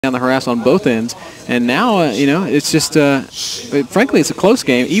down the harass on both ends, and now you know, it's just frankly it's a close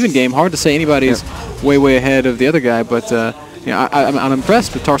game, even game. Hard to say anybody's way ahead of the other guy, but you know, I'm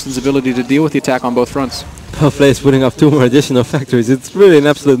impressed with Tarson's ability to deal with the attack on both fronts. Play is putting up 2 more additional factories. It's really an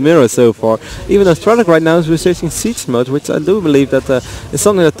absolute mirror so far. Even though Strelok right now is researching siege mode, which I do believe that is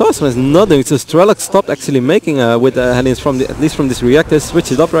something that Tarson is not doing. So Strelok stopped actually making with Hellions from at least from this reactor.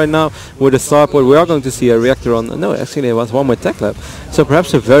 Switch it up right now with a starport. We are going to see a reactor on. No, actually it was one more tech lab. So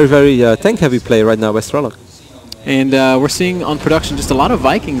perhaps a very tank heavy play right now by Strelok. And we're seeing on production just a lot of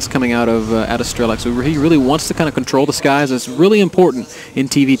Vikings coming out of Strelok. So he really wants to kind of control the skies. It's really important in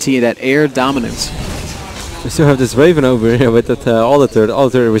TVT, that air dominance. We still have this Raven over here with that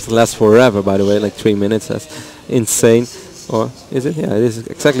Alter, which lasts forever, by the way, like 3 minutes. That's insane. Or is it? Yeah, it is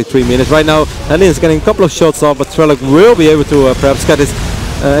exactly 3 minutes. Right now, Hellion is getting a couple of shots off, but Strelok will be able to perhaps get his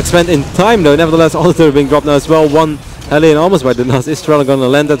expand in time, though. Nevertheless, Alter being dropped now as well. One Hellion almost by the nose. Is Strelok going to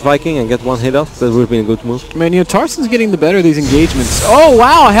land that Viking and get one hit off? That would have been a good move. Man, you know, Tarson's getting the better of these engagements. Oh,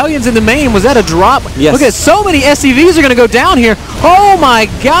 wow, Hellions in the main. Was that a drop? Yes. Look at so many SCVs are going to go down here. Oh, my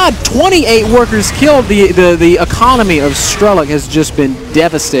God. 28 workers killed. The economy of Strelok has just been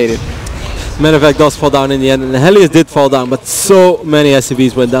devastated. Matter of fact, does fall down in the end, and the Hellions did fall down, but so many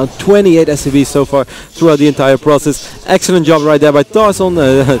SCVs went down. 28 SCVs so far throughout the entire process. Excellent job right there by Tarson,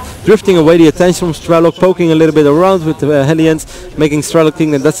 drifting away the attention from Strelok, poking a little bit around with the Hellions, making Strelok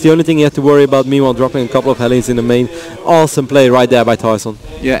think that that's the only thing you have to worry about. Meanwhile, dropping a couple of Hellions in the main. Awesome play right there by Tarson.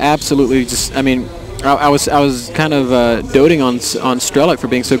 Yeah, absolutely. Just, I mean, I was kind of doting on Strelok for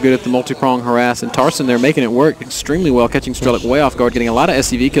being so good at the multi-prong harass, and Tarson there making it work extremely well, catching Strelok way off guard, getting a lot of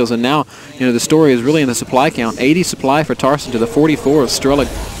SCV kills, and now, you know, the story is really in the supply count. 80 supply for Tarson to the 44 of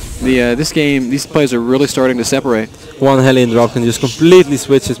Strelok. This game, these plays are really starting to separate. One Hellion drop can just completely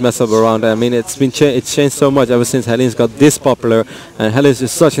switch his mess up around. I mean, it's changed so much ever since Hellions got this popular, and Hellions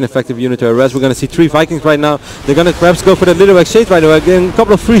is such an effective unit to harass. We're going to see 3 Vikings right now. They're going to perhaps go for that little exchange right now, getting a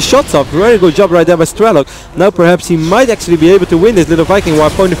couple of free shots off. Very good job right there by Strelok. Now perhaps he might actually be able to win this little Viking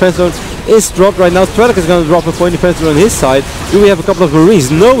while point defense zone is dropped right now. Strelok is going to drop a point defense zone on his side. Do we have a couple of Marines?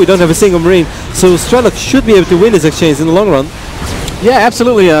 No, we don't have a single Marine. So Strelok should be able to win this exchange in the long run. Yeah,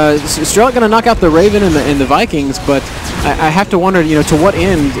 absolutely. Strelok going to knock out the Raven and the Vikings, but I have to wonder, you know, to what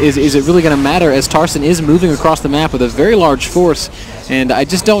end is it really going to matter, as Tarson is moving across the map with a very large force, and I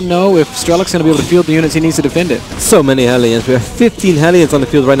just don't know if Strelok's going to be able to field the units he needs to defend it. So many Hellions. We have 15 Hellions on the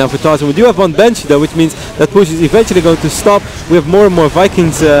field right now for Tarson. We do have one Banshee though, which means that push is eventually going to stop. We have more and more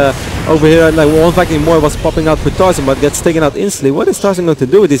Vikings over here. Like one Viking more was popping out for Tarson, but gets taken out instantly. What is Tarson going to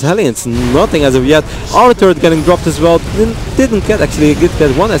do with these Hellions? Nothing as of yet. Our turret getting dropped as well. Didn't get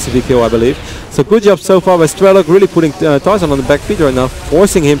one SCV kill, I believe. So good job so far by Strelok, really putting Tarson on the back feet right now,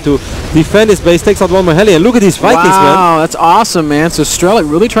 forcing him to defend his base. Takes out one more Hellion. Look at these Vikings, man. Wow, that's awesome, man. So Strelok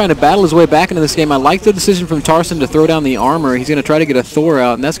really trying to battle his way back into this game. I like the decision from Tarson to throw down the armor. He's going to try to get a Thor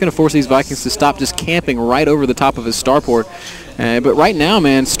out, and that's going to force these Vikings to stop just camping right over the top of his starport. But right now,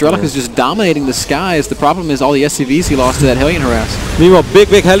 man, Strelok is just dominating the skies. The problem is all the SCVs he lost to that Hellion harass. Meanwhile,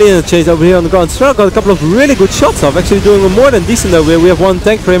 big Hellion chase over here on the ground. Strelok got a couple of really good shots off, actually doing more than decent over here. We have one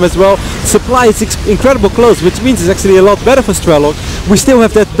tank for him as well. Supply is incredible close, which means it's actually a lot better for Strelok. We still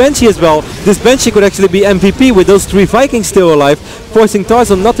have that Banshee as well. This Banshee could actually be MVP with those 3 Vikings still alive, forcing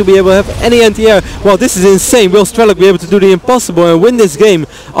Tarson not to be able to have any anti-air. Well, this is insane. Will Strelok be able to do the impossible and win this game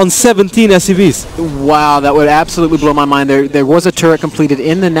on 17 SCVs? Wow, that would absolutely blow my mind. There was a turret completed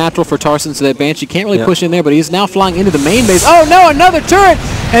in the natural for Tarson, so that Banshee can't really push in there, but he's now flying into the main base. Oh no, another turret!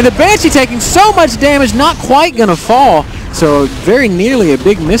 And the Banshee taking so much damage, not quite going to fall. So very nearly a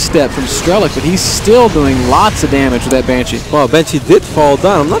big misstep from Strelok, but he's still doing lots of damage with that Banshee. Well, Banshee did fall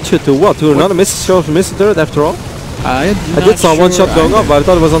down. I'm not sure to what. To another missile turret after all? I did saw one shot going off, but I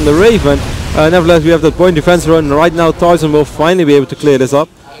thought it was on the Raven. Nevertheless, we have the point defense run. Right now, Tarson will finally be able to clear this up.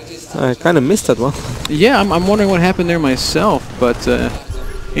 I kind of missed that one. Yeah, I'm wondering what happened there myself, but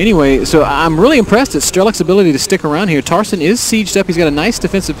anyway, so I'm really impressed at Strelok's ability to stick around here. Tarson is sieged up. He's got a nice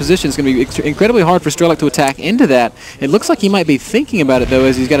defensive position. It's going to be incredibly hard for Strelok to attack into that. It looks like he might be thinking about it, though,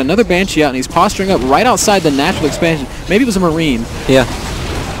 as he's got another Banshee out, and he's posturing up right outside the natural expansion. Maybe it was a Marine. Yeah.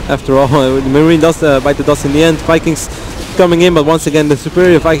 After all, the Marine does bite the dust in the end. Vikings coming in, but once again the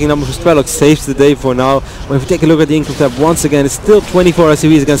superior Viking number for Strelok saves the day for now. When we take a look at the income tab once again, it's still 24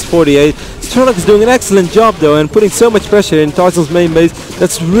 SCVs against 48. Strelok is doing an excellent job though, and putting so much pressure in Tarson's main base.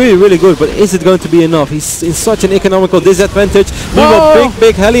 That's really good, but is it going to be enough? He's in such an economical disadvantage. Meanwhile,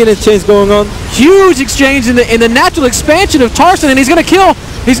 big Hellion exchange going on. Huge exchange in the natural expansion of Tarson, and he's going to kill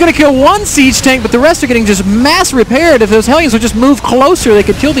He's going to kill one siege tank, but the rest are getting just mass repaired. If those Hellions would just move closer, they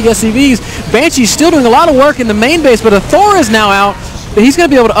could kill the SCVs. Banshee's still doing a lot of work in the main base, but a Thor is now out. that he's going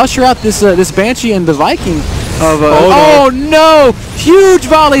to be able to usher out this this Banshee and the Viking of... Oh, no! Huge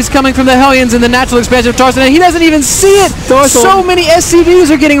volleys coming from the Hellions in the natural expansion of Tarson, and he doesn't even see it! So many SCVs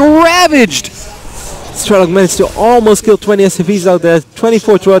are getting ravaged! Strelok managed to almost kill 20 SCVs out there,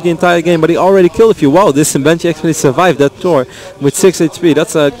 24 throughout the entire game, but he already killed a few. Wow, this Banshee actually survived that tour with 6 HP.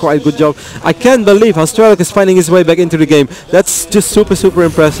 That's a quite good job. I can't believe how Strelok is finding his way back into the game. That's just super, super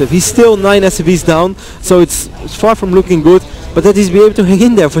impressive. He's still 9 SCVs down, so it's far from looking good, but that he's been able to hang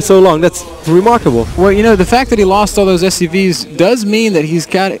in there for so long, that's remarkable. Well, you know, the fact that he lost all those SCVs does mean that he's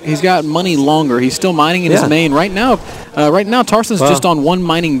got money longer. He's still mining in his main. Right now, Tarson's just on 1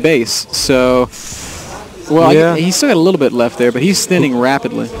 mining base, so... Well, he's still got a little bit left there, but he's thinning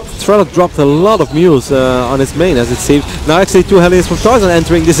rapidly. Strelok dropped a lot of mules on his main, as it seems. Now actually 2 Hellions from Tarzan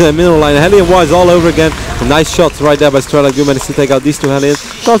entering this mineral line. Hellion-wise all over again. A nice shots right there by Strelok. You managed to take out these 2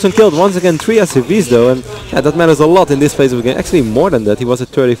 Hellions. Tarzan killed once again 3 SCVs though, and yeah, that matters a lot in this phase of the game. Actually more than that. He was at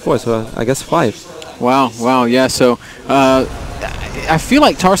 34, so I guess 5. Wow, yeah, so... I feel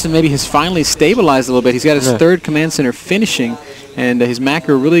like Tarson maybe has finally stabilized a little bit. He's got his 3rd command center finishing, and his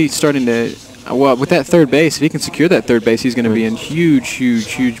macro really starting to... Well, with that 3rd base, if he can secure that 3rd base, he's going to be in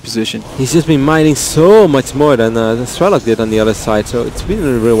huge position. He's just been mining so much more than Strelok did on the other side, so it's been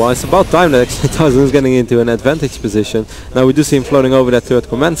a real while. It's about time that actually Tarzan is getting into an advantage position. Now we do see him floating over that 3rd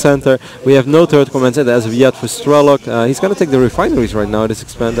command center. We have no 3rd command center as of yet for Strelok. He's going to take the refineries right now, this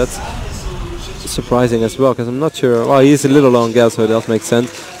expand. That's surprising as well, because I'm not sure. Well, he's a little low on gas, so it does make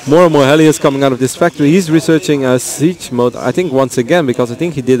sense. More and more Hellions coming out of this factory. He's researching siege mode, I think once again, because I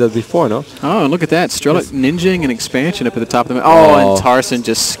think he did that before, no? Oh, look at that. Strelok ninjing an expansion up at the top of the... and Tarson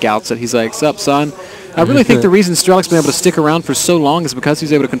just scouts it. He's like, sup, son? I really think the reason Strelok's been able to stick around for so long is because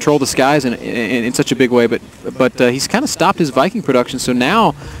he's able to control the skies in such a big way, but he's kind of stopped his Viking production, so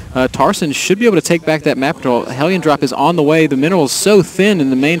now Tarson should be able to take back that map control. Hellion drop is on the way. The mineral is so thin in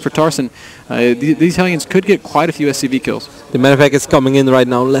the main for Tarson. These Hellions could get quite a few SCV kills. The medevac is coming in right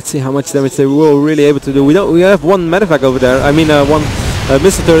now. Let's see how much damage they were really able to do. We have 1 medevac over there. I mean, 1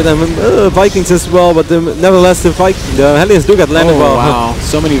 missile turret and Vikings as well, but nevertheless the Hellions do get landed well. Wow,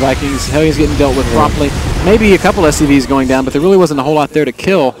 so many Vikings. Hellions getting dealt with promptly. Maybe a couple SCVs going down, but there really wasn't a whole lot there to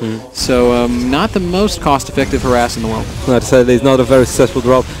kill. So not the most cost-effective harass in the world. No, sadly, it's not a very successful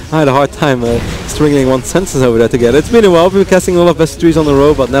drop. I had a hard time stringing 1 sentence over there together. It's been a while. We've been casting a lot of best 3s on the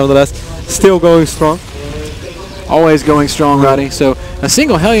row, but nevertheless, still going strong. Always going strong, Roddy. So a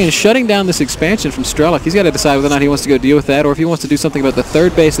single Hellion is shutting down this expansion from Strelok. He's got to decide whether or not he wants to go deal with that, or if he wants to do something about the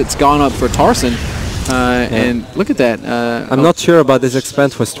 3rd base that's gone up for Tarson. And look at that. I'm not sure about this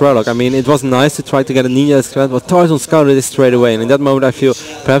expand for Strelok. I mean, it was nice to try to get a ninja expand, but Tarzan scouted it straight away. And in that moment, I feel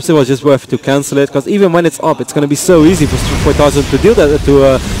perhaps it was just worth to cancel it, because even when it's up, it's going to be so easy for Tarzan to do that,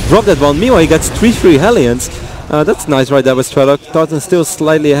 to drop that one. Meanwhile, he gets 3 free Hellions. That's nice right there with Strelok. Tarzan still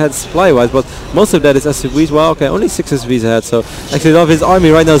slightly ahead supply-wise, but most of that is SCVs. Well, okay, only 6 SCVs ahead, so actually of his army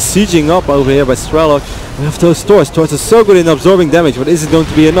right now sieging up over here by Strelok. We have those Tors. Tors are so good in absorbing damage, but is it going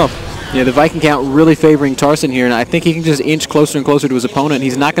to be enough? Yeah, the Viking count really favoring Tarson here, and I think he can just inch closer and closer to his opponent.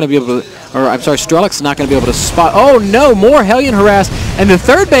 He's not going to be able to, or I'm sorry, Strelok's not going to be able to spot. Oh no, more Hellion harass, and the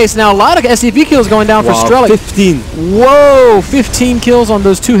 3rd base now, a lot of SCV kills going down for Strelok. 15. Whoa, 15 kills on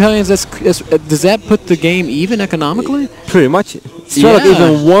those 2 Hellions. Does that put the game even economically? Pretty much. Strelok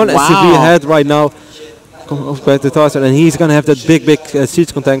even 1 SCV ahead right now compared to Tarzan, and he's going to have that big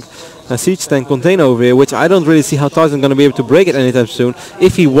siege tank container over here, which I don't really see how Tarzan going to be able to break it anytime soon.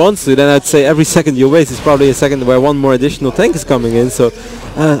 If he wants to, then I'd say every second you waste is probably a second where 1 more additional tank is coming in. So,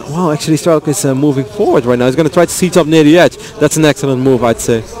 wow, actually Strelok is moving forward right now. He's going to try to siege up near the edge. That's an excellent move, I'd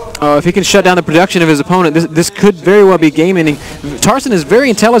say. If he can shut down the production of his opponent, this could very well be game-ending. Tarson has very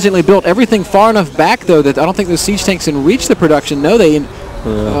intelligently built everything far enough back, though, that I don't think those siege tanks can reach the production. No,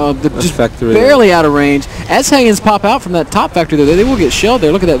 they're just barely out of range. As Hellions pop out from that top factory, though, they will get shelled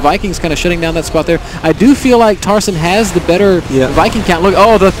there. Look at that, Vikings kind of shutting down that spot there. I do feel like Tarson has the better Viking count. Look,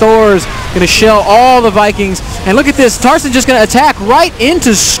 oh, the Thor's going to shell all the Vikings. And look at this, Tarson just going to attack right into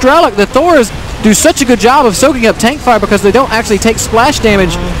Strelok. The Thors do such a good job of soaking up tank fire because they don't actually take splash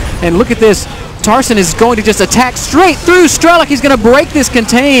damage. And look at this. Tarson is going to just attack straight through Strelok. He's going to break this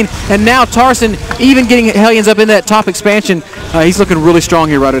contain, and now Tarson, even getting Hellions up in that top expansion, he's looking really strong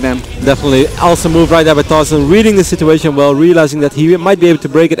here, Rotterdam. Definitely. Awesome move right there by Tarson, reading the situation well, realizing that he might be able to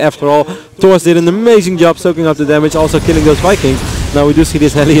break it after all. Thors did an amazing job soaking up the damage, also killing those Vikings. Now we do see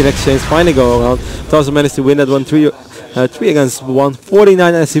this Hellion exchange finally go around. Tarson managed to win that one 3 3 against 1,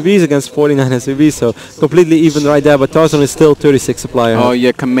 49 SCVs against 49 SCVs, so completely even right there, but Tarson is still 36 supply ahead. Oh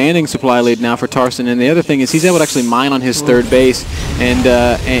yeah, commanding supply lead now for Tarson, and the other thing is he's able to actually mine on his third base, and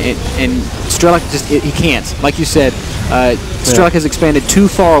Strelok just, he can't. Like you said, Strelok has expanded too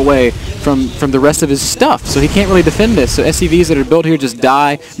far away from the rest of his stuff, so he can't really defend this. So SCVs that are built here just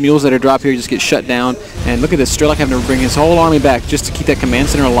die, mules that are dropped here just get shut down, and look at this, Strelok having to bring his whole army back just to keep that command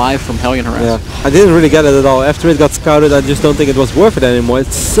center alive from Hellion harass. Yeah, I didn't really get it at all. After it got scouted, I just don't think it was worth it anymore.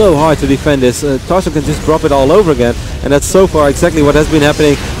 It's so hard to defend this. Tarson can just drop it all over again, and that's so far exactly what has been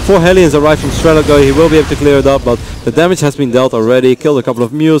happening. 4 Hellions arrive from Strelok, though he will be able to clear it up, but the damage has been dealt already. Killed a couple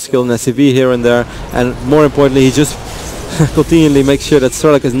of mules, killed an SCV here and there, and more importantly, he just continually make sure that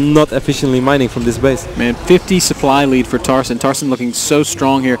Strelok is not efficiently mining from this base. Man, 50 supply lead for Tarson. Tarson looking so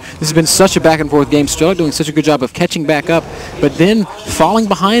strong here. This has been such a back and forth game. Strelok doing such a good job of catching back up, but then falling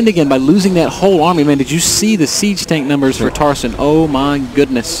behind again by losing that whole army. Man, did you see the siege tank numbers for Tarson? Oh my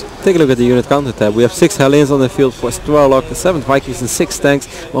goodness. Take a look at the unit counter tab. We have 6 Hellions on the field for Strelok, 7 Vikings and 6 tanks.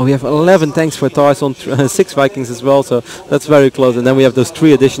 Well, we have 11 tanks for Tarson, 6 Vikings as well, so that's very close. And then we have those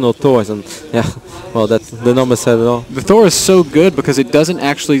 3 additional Thors, and yeah, well, that the numbers said it all. The Thor is so good because it doesn't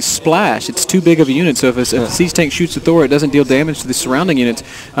actually splash. It's too big of a unit, so if a siege tank shoots the Thor, it doesn't deal damage to the surrounding units,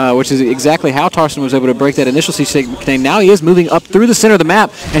 which is exactly how Tarson was able to break that initial siege tank contain. Now he is moving up through the center of the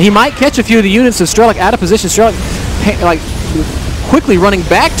map, and he might catch a few of the units of Strelok out of position. Strelok, like, quickly running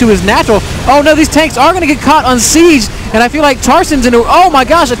back to his natural. Oh no, these tanks are going to get caught on siege, and I feel like Tarson's into, oh my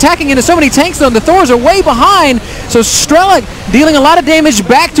gosh, attacking into so many tanks though, and the Thors are way behind, so Strelok dealing a lot of damage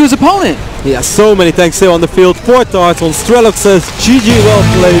back to his opponent. Yeah, so many tanks still on the field for Tarson. Strelok says GG, well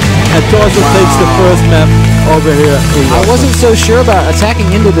played, and Tarson takes the first map over here. I wasn't so sure about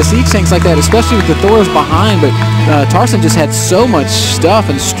attacking into the siege tanks like that, especially with the Thors behind, but Tarson just had so much stuff,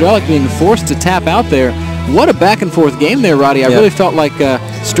 and Strelok being forced to tap out there. What a back and forth game there, Roddy. I really felt like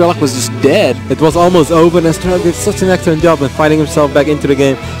Strelok was just dead. It was almost over, and Strelok did such an excellent job in fighting himself back into the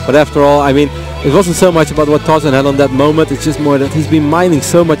game. But after all, I mean, it wasn't so much about what Tarson had on that moment. It's just more that he's been mining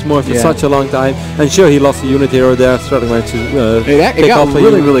so much more for such a long time. And sure, he lost a unit here or there. Strelok managed to it got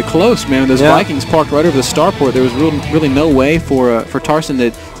really close, man. Those Vikings parked right over the starport. There was really no way for Tarson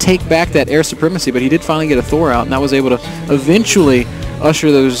to take back that air supremacy, but he did finally get a Thor out, and that was able to eventually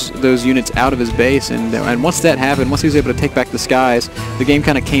usher those units out of his base, and once that happened, once he was able to take back the skies, the game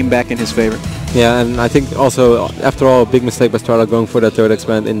kind of came back in his favor. Yeah, and I think also, after all, a big mistake by Strelok going for that third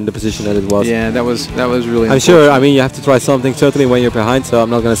expand in the position that it was. Yeah, that was really I'm sure, I mean, you have to try something, certainly when you're behind, so I'm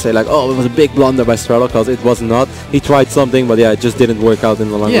not going to say like, oh, it was a big blunder by Strelok, because it was not. He tried something, but yeah, it just didn't work out in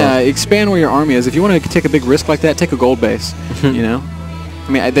the long run. Yeah, expand where your army is. If you want to take a big risk like that, take a gold base, you know? I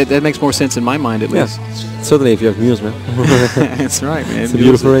mean, that makes more sense in my mind, at least. Certainly if you have mules, man. That's right, man. It's a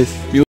beautiful race.